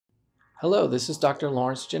Hello, this is Dr.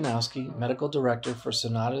 Lawrence Janowski, Medical Director for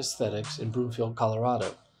Sonata Aesthetics in Broomfield,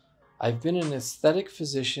 Colorado. I've been an aesthetic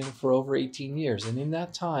physician for over 18 years, and in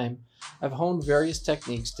that time, I've honed various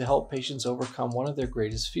techniques to help patients overcome one of their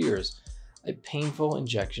greatest fears, a painful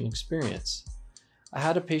injection experience. I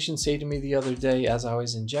had a patient say to me the other day as I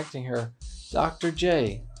was injecting her, "Dr.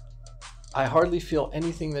 J, I hardly feel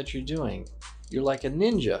anything that you're doing. You're like a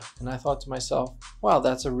ninja." And I thought to myself, wow,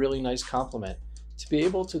 that's a really nice compliment. To be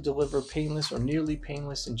able to deliver painless or nearly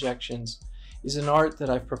painless injections is an art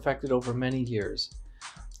that I've perfected over many years.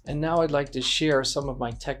 And now I'd like to share some of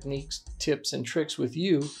my techniques, tips, and tricks with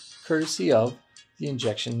you, courtesy of the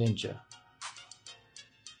Injection Ninja.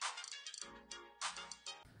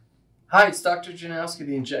 Hi, it's Dr. Janowski,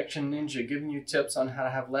 the Injection Ninja, giving you tips on how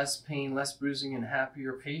to have less pain, less bruising, and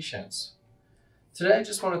happier patients. Today I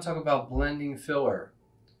just want to talk about blending filler.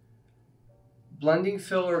 Blending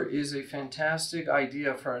filler is a fantastic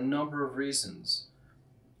idea for a number of reasons.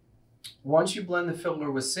 Once you blend the filler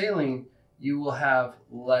with saline, you will have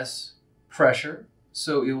less pressure,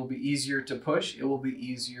 so it will be easier to push, it will be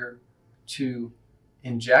easier to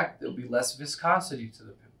inject, there will be less viscosity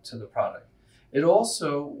to the product. It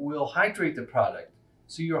also will hydrate the product,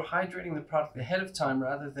 so you're hydrating the product ahead of time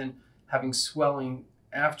rather than having swelling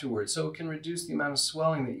afterwards, so it can reduce the amount of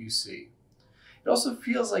swelling that you see. It also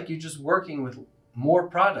feels like you're just working with more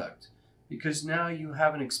product because now you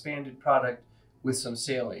have an expanded product with some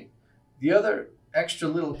saline. The other extra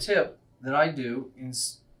little tip that I do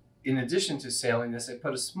is, in addition to saline, is I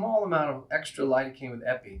put a small amount of extra lidocaine with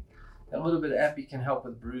epi. That little bit of epi can help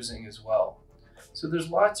with bruising as well. So there's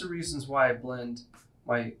lots of reasons why I blend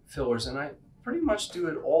my fillers, and I pretty much do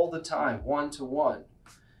it all the time, 1-to-1.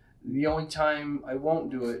 The only time I won't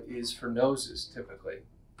do it is for noses, typically.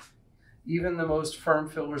 Even the most firm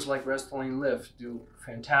fillers like Restylane Lift do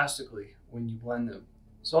fantastically when you blend them.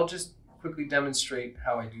 So I'll just quickly demonstrate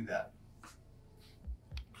how I do that.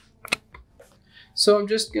 So I'm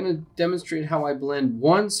just going to demonstrate how I blend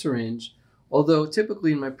one syringe, although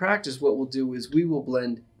typically in my practice what we'll do is we will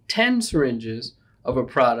blend 10 syringes of a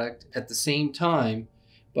product at the same time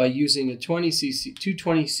by using a 2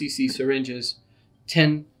 20cc syringes.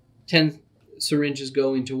 10 syringes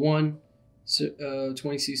go into one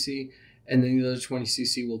 20cc, and then the other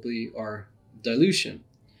 20cc will be our dilution.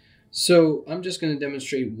 So I'm just going to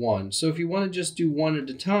demonstrate one. So if you want to just do one at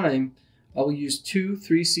a time, I will use 2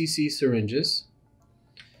 3cc syringes.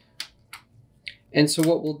 And so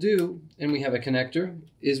what we'll do, and we have a connector,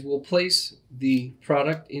 is we'll place the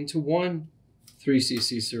product into one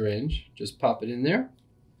 3cc syringe. Just pop it in there.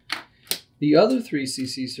 The other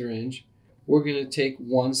 3cc syringe, we're going to take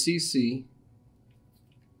 1cc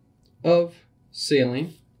of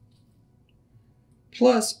saline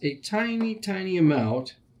plus a tiny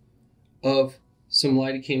amount of some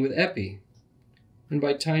lidocaine with epi. And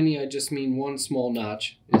by tiny, I just mean one small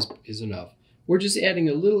notch is enough. We're just adding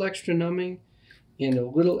a little extra numbing and a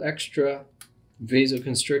little extra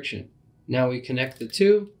vasoconstriction. Now we connect the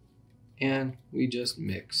two and we just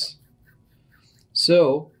mix.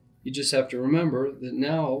 So you just have to remember that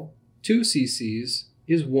now 2 cc's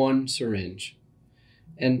is one syringe,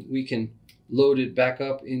 and we can load it back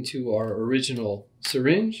up into our original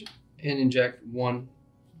syringe and inject 1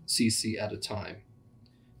 cc at a time.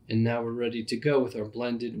 And now we're ready to go with our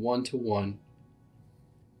blended 1-to-1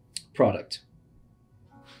 product.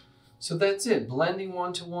 So that's it. Blending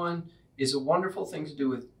 1-to-1 is a wonderful thing to do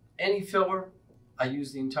with any filler. I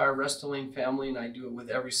use the entire Restylane family, and I do it with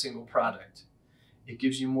every single product. It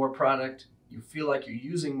gives you more product. You feel like you're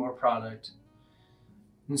using more product,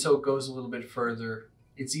 and so it goes a little bit further.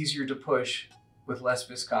 It's easier to push with less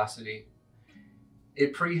viscosity.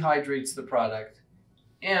 It pre-hydrates the product,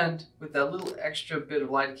 and with that little extra bit of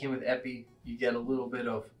lidocaine with epi, you get a little bit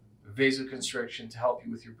of vasoconstriction to help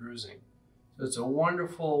you with your bruising. So it's a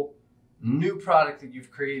wonderful new product that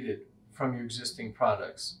you've created from your existing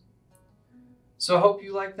products. So I hope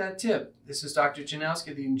you like that tip. This is Dr.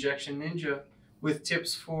 Janowski, the Injection Ninja, with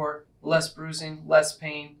tips for less bruising, less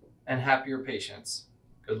pain, and happier patients.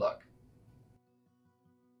 Good luck.